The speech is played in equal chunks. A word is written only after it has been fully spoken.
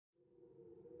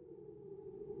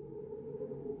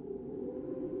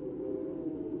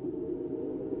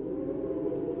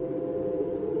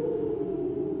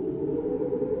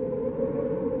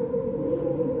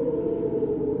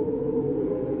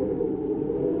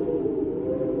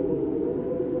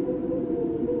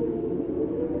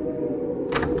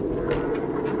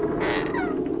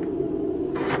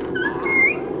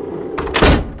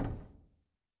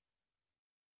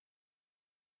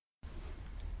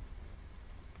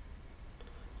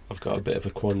I've got a bit of a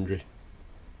quandary.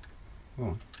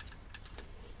 Oh.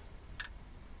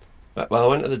 Well, I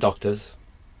went to the doctors.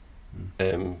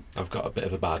 I've got a bit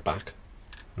of a bad back.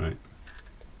 Right.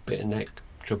 Bit of neck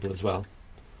trouble as well.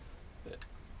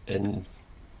 And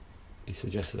he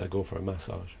suggested I go for a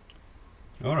massage.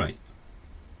 All right.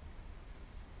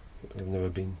 I've never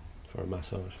been for a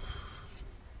massage.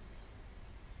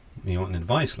 You want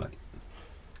advice, like?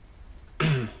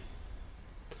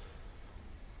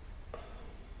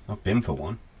 I've been for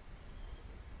one.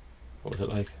 What was it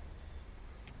like?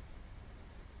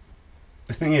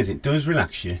 The thing is, it does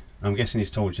relax you. I'm guessing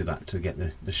he's told you that to get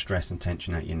the stress and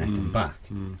tension out your neck and back.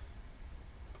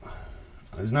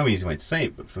 There's no easy way to say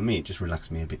it, but for me, it just relaxed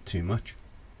me a bit too much.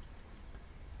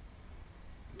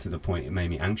 To the point it made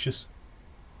me anxious.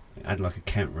 It had like a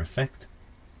counter effect.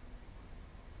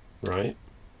 Right.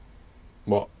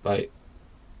 What, like,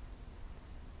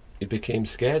 you became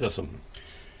scared or something?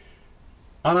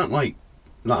 I don't like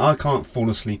I can't fall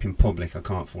asleep in public. I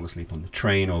can't fall asleep on the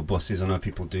train or buses. I know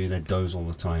people do, they doze all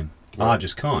the time. Right. I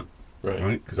just can't.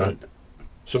 Right. Because right.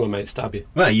 Someone might stab you.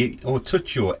 Well, or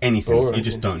touch you or anything. Oh, right, you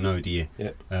just don't know, do you?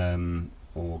 Yeah.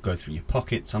 Or go through your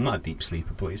pockets. I'm not a deep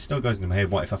sleeper, but it still goes into my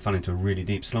head. What if I fell into a really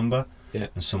deep slumber? Yeah.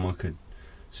 And someone could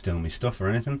steal me stuff or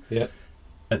anything? Yeah.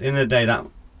 At the end of the day,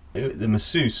 the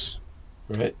masseuse,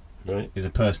 right, is a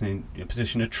person in a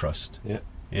position of trust. Yeah.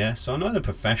 Yeah. So I know they're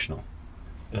professional.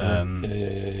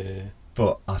 Yeah.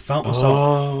 But I felt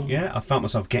myself. I felt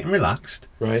myself getting relaxed.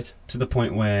 Right. To the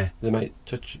point where they might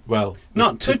touch. Well.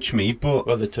 Not touch me, but.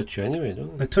 Well, they touch you anyway,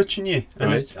 don't they? They're touching you.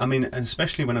 And right. I mean, and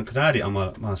especially because I had it on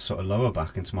my sort of lower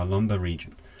back into my lumbar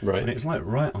region. Right. But it was like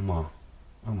right on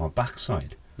my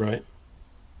backside. Right.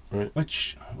 Right.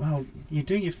 Which, well,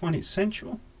 you find it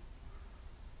sensual.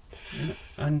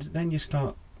 And then you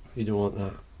start. You don't want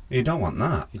that. You don't want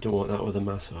that. You don't want that with a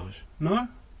massage. No.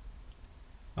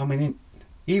 I mean,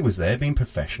 he was there being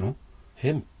professional.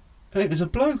 Him? It was a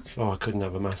bloke. Oh, I couldn't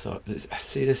have a massage.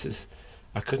 See,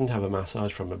 I couldn't have a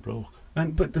massage from a bloke.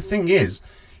 But the thing is,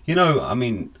 I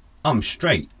mean, I'm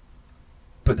straight,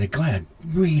 but the guy had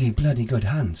really bloody good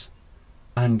hands,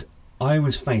 and I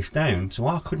was face down, so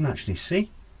I couldn't actually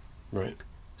see. Right.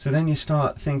 So then you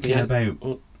start thinking about.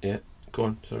 Oh, yeah. Go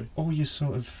on. Sorry. Oh, you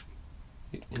sort of.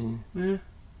 Yeah.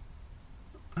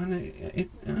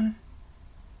 And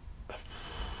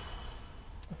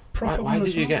Why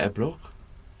did you get a bloke?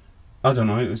 I don't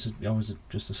know. I was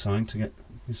just assigned to get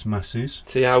this masseuse.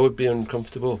 See, I would be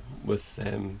uncomfortable with.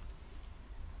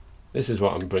 This is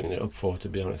what I'm bringing it up for, to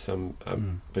be honest.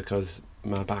 Because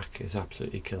my back is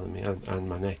absolutely killing me, and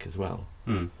my neck as well.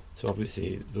 So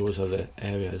obviously, those are the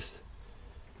areas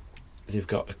they've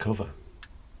got to cover.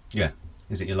 Yeah.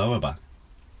 Is it your lower back?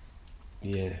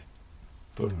 Yeah.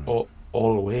 But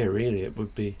all the way, really, it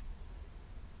would be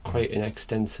quite an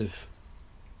extensive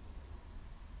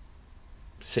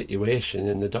situation,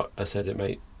 and the doctor said it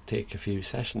might take a few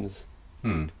sessions.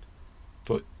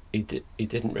 But he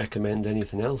didn't recommend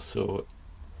anything else. So,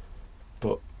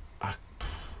 but I've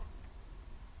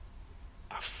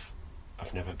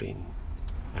never been.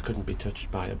 I couldn't be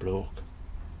touched by a bloke.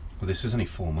 Well, this was only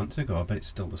 4 months ago. I bet it's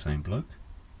still the same bloke.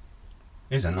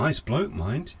 He's a nice bloke,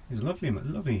 mind. He's a lovely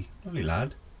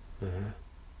lad.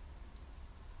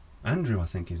 Andrew, I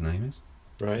think his name is.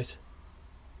 Right.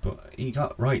 But he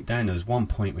got right down. There was one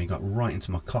point where he got right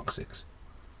into my coccyx.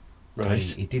 Right.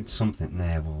 He did something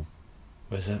there. Well,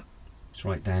 where's that? It's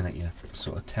right down at your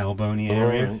sort of tailbone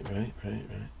area. Right.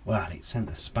 Well, it sent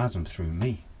a spasm through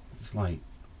me. It's like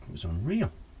it was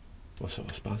unreal. What sort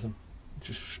of spasm?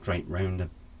 Just straight round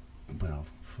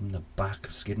from the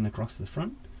back, skidding across the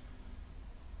front.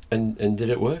 And did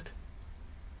it work?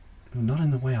 Not in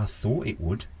the way I thought it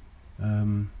would.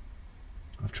 I've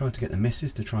tried to get the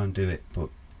missus to try and do it, but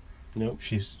nope.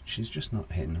 She's just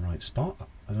not hitting the right spot.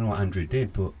 I don't know what Andrew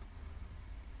did, but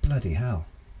bloody hell.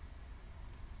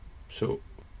 So,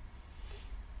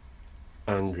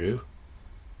 Andrew,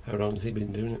 how long has he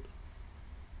been doing it?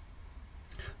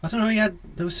 I don't know.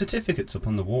 There were certificates up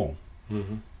on the wall.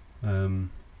 So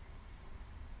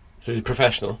he's a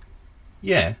professional.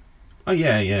 Yeah. Oh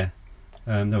yeah.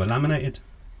 They were laminated,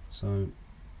 so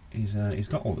he's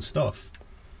got all the stuff,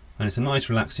 and it's a nice,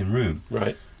 relaxing room.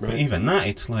 Right. But even that,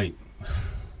 it's like.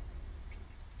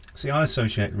 See, I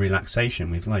associate relaxation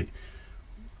with like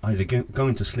either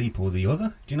going to sleep or the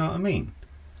other. Do you know what I mean?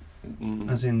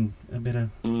 As in a bit of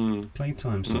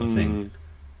playtime sort of thing.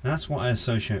 That's what I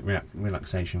associate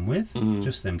relaxation with.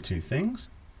 Just them two things.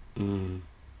 And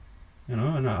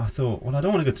I thought, well, I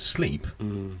don't want to go to sleep.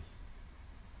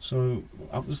 So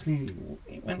obviously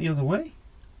it went the other way.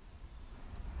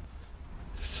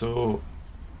 So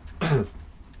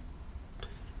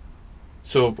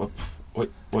So, what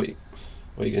are you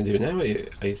going to do now? Are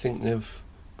you thinking of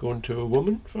going to a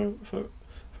woman for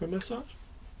a massage?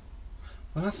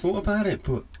 Well, I thought about it,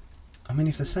 but I mean,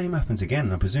 if the same happens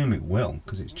again, I presume it will,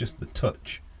 because it's just the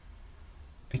touch.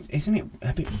 Isn't it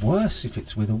a bit worse if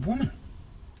it's with a woman?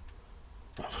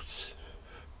 Well, it's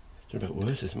a bit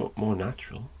worse. It's more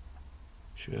natural,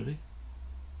 surely.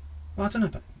 Well, I don't know,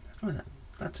 but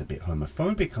that's a bit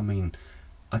homophobic. I mean,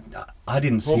 I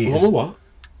didn't see it as what?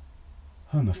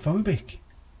 Homophobic.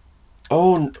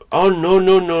 Oh no.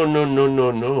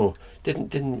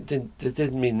 Didn't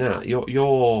mean that.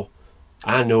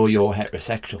 I know you're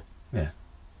heterosexual. Yeah.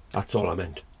 That's all I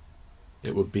meant.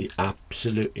 It would be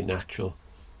absolutely natural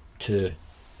to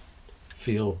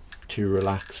feel too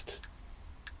relaxed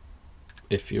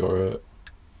if you're a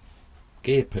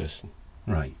gay person.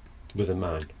 Right. With a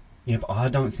man. Yeah, but I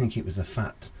don't think it was a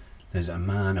fact. There's a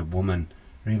man, a woman,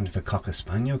 or even if a cocker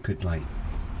spaniel could like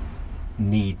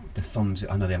need the thumbs.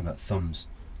 I know they haven't got thumbs.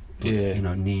 But, yeah. You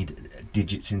know, need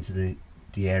digits into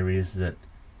the areas that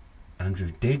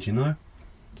Andrew did. You know.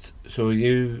 So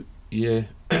you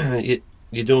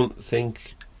don't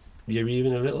think you're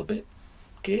even a little bit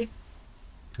gay?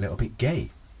 A little bit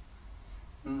gay.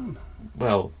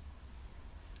 Well,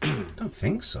 I don't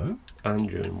think so.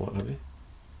 Andrew and what have you?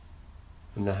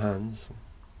 And the hands.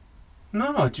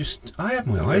 No, I had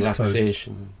my eyes closed.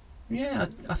 Relaxation. Yeah,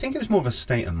 I think it was more of a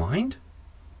state of mind.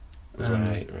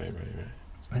 Right.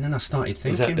 And then I started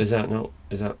thinking. Is that not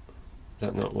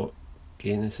what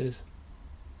gayness is?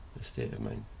 A state of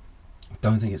mind. I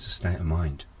don't think it's a state of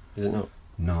mind. Is it not?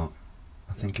 No,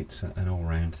 I think it's an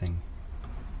all-round thing.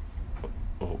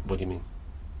 Oh, what do you mean?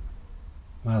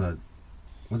 Well,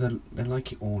 they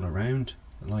like it all around.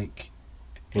 They like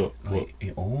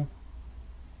it all.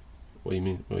 What do you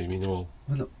mean? What do you mean all?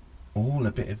 Well, look, all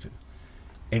a bit of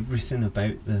everything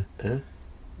about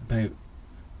about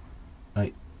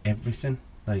like everything,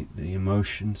 like the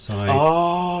emotion side.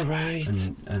 Oh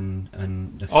right. And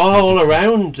the all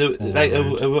around,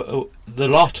 the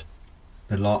lot.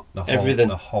 The lot, the whole, everything,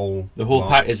 the whole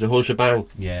package, the whole shebang.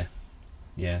 Yeah.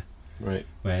 Right.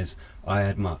 Whereas I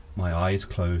had my eyes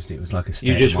closed. It was like a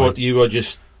state of mind. You were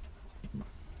just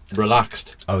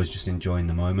relaxed. I was just enjoying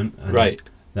the moment. And right.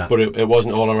 But it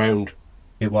wasn't all around.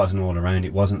 It wasn't all around.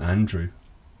 It wasn't Andrew.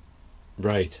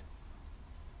 Right.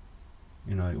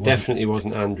 You know, it definitely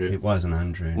wasn't Andrew. It wasn't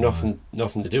Andrew. Nothing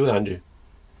to do with Andrew.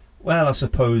 Well, I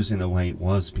suppose in a way it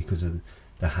was because of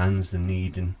the hands, the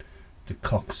need, and the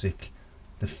coccyx,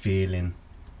 the feeling,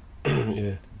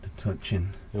 yeah, the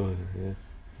touching. Oh, yeah.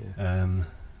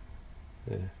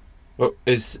 Yeah. Well,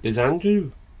 is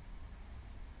Andrew?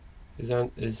 Is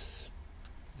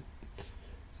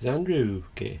Andrew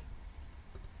gay?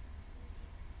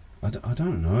 I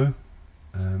don't know.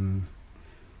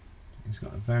 He's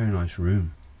got a very nice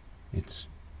room. It's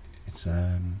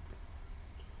clean.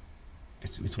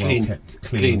 Well kept,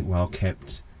 clean, well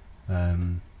kept,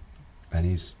 and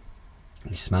he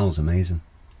smells amazing.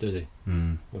 Does he?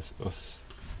 Mm. What's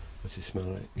he smell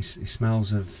like? He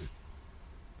smells of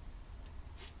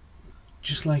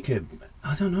just like I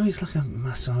don't know. It's like a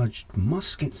massaged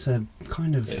musk. It's a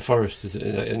kind of forest. Is it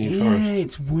a new forest? forest? Yeah,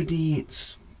 it's woody.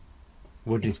 It's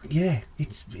woody.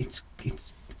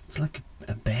 It's like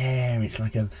a bear. It's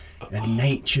like a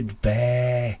natured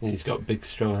bear. And he's got big,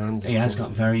 strong hands. He has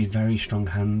got very, very strong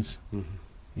hands. Mm-hmm.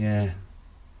 Yeah.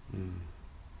 Mm.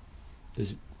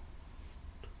 Does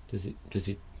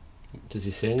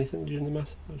he say anything during the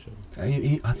massage?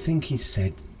 I think he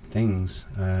said things.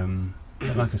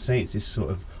 But like I say, it's this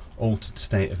sort of altered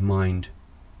state of mind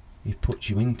he puts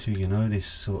you into. You know, this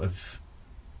sort of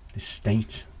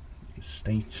state.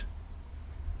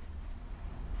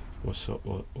 What sort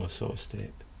of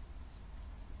state?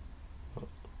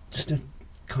 Just a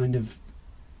kind of,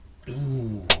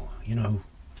 you know,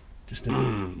 just a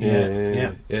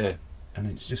yeah. And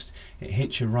it's just it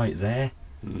hits you right there,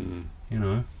 you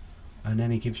know, and then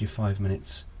he gives you 5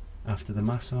 minutes after the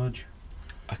massage.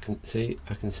 I can see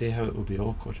how it would be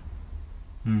awkward.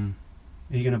 Are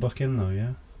you gonna book in though?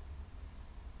 Yeah.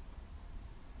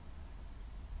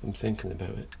 I'm thinking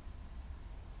about it.